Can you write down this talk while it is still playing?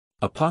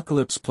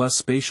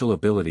Apocalypse+spatial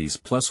abilities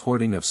plus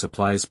hoarding of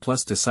supplies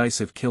plus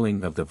decisive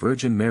killing of the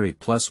Virgin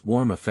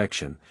Mary+warm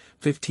affection.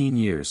 15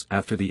 years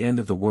after the end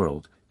of the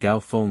world,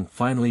 Gao Feng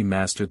finally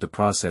mastered the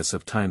process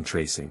of time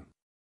tracing.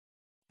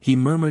 He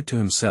murmured to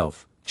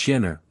himself,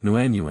 "Qian'er,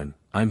 Nuannuan,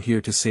 I'm here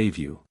to save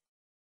you."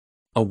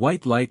 A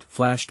white light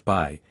flashed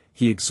by,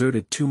 he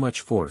exerted too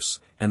much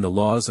force, and the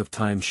laws of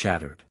time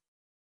shattered.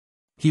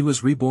 He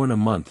was reborn a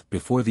month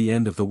before the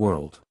end of the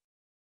world.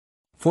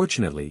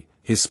 Fortunately,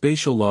 his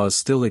spatial laws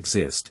still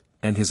exist,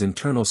 and his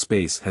internal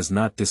space has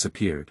not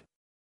disappeared.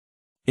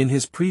 In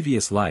his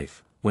previous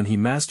life, when he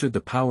mastered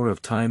the power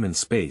of time and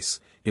space,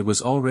 it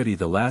was already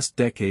the last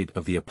decade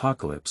of the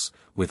apocalypse,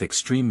 with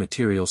extreme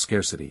material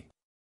scarcity.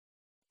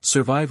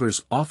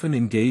 Survivors often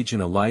engage in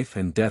a life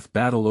and death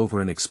battle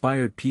over an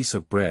expired piece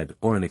of bread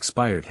or an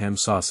expired ham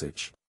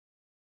sausage.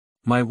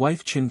 My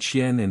wife Chen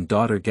Qian and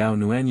daughter Gao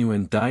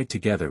Nuannuan died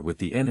together with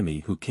the enemy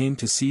who came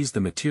to seize the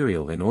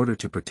material in order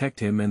to protect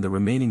him and the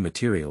remaining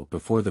material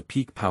before the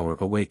peak power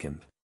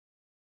awakened.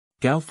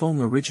 Gao Feng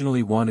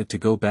originally wanted to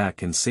go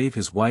back and save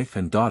his wife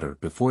and daughter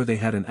before they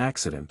had an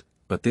accident,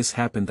 but this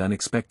happened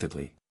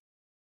unexpectedly.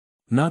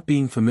 Not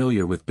being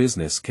familiar with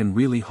business can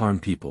really harm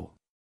people.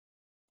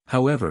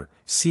 However,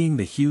 seeing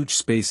the huge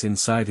space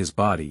inside his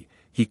body,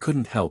 he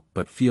couldn't help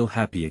but feel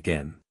happy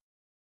again.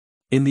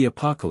 In the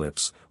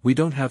apocalypse, we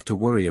don't have to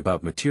worry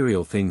about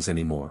material things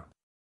anymore.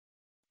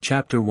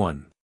 Chapter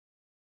 1.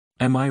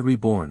 Am I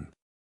Reborn?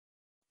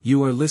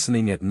 You are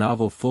listening at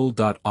novel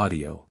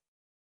full.audio.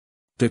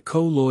 De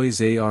co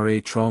lois ara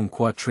trong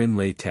quatrin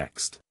lay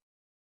text.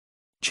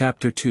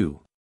 Chapter 2.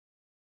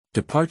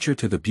 Departure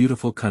to the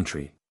beautiful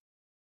country.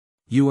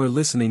 You are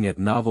listening at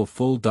novel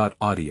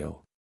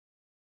full.audio.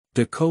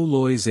 De co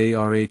lois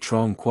ara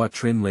trong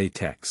quatrin lay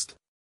text.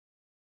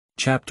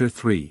 Chapter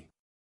 3.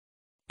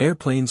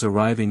 Airplanes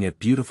arriving at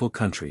beautiful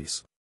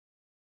countries.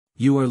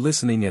 You are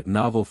listening at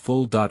novel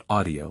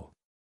full.audio.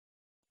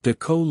 De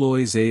co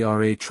lois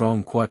ara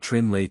trong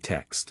quatrin lay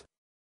text.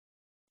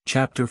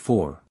 Chapter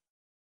 4.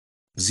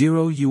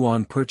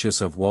 Yuan purchase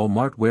of Wal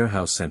Mart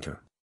warehouse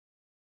center.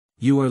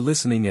 You are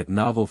listening at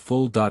novel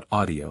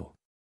full.audio.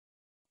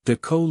 De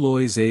co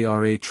lois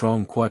ara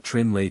trong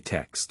quatrin lay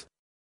text.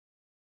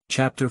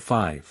 Chapter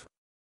 5.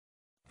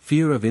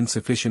 Fear of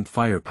insufficient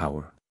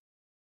firepower.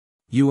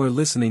 You are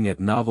listening at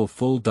novel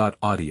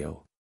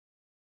full.audio.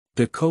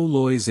 De co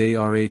lois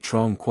ara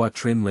trong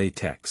quatrin lay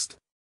text.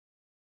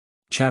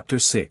 Chapter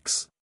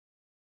 6.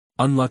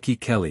 Unlucky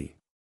Kelly.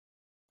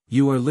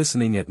 You are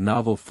listening at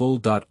novel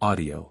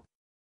full.audio.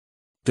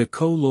 De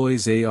co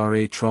lois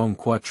ara trong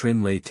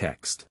quatrin lay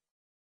text.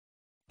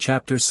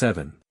 Chapter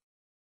 7.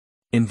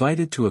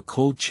 Invited to a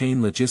cold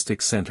chain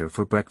logistics center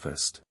for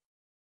breakfast.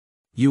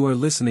 You are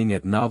listening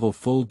at novel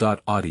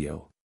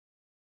full.audio.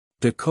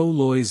 De co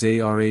lois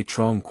ara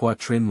trong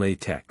quatrin lay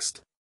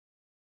text.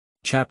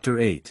 Chapter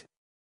 8.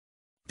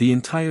 The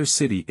entire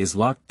city is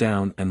locked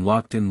down and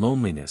locked in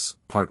loneliness,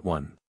 Part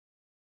 1.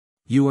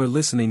 You are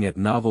listening at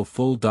novel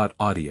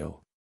full.audio.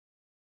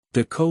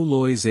 De co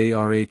lois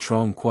ara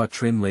trong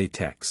quatrin lay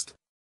text.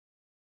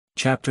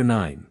 Chapter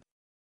 9.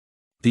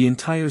 The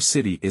entire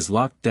city is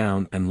locked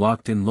down and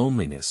locked in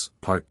loneliness,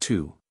 Part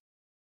 2.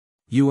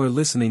 You are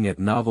listening at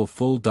novel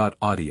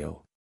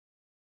full.audio.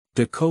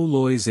 De co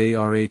lois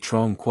ara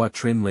trong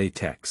quatrin lay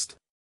text.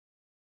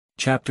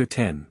 Chapter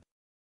 10.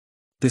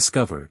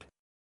 Discovered.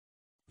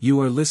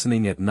 You are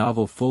listening at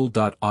novel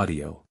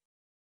full.audio.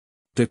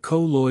 De co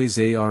lois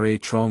ara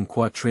trong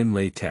quatrin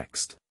lay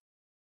text.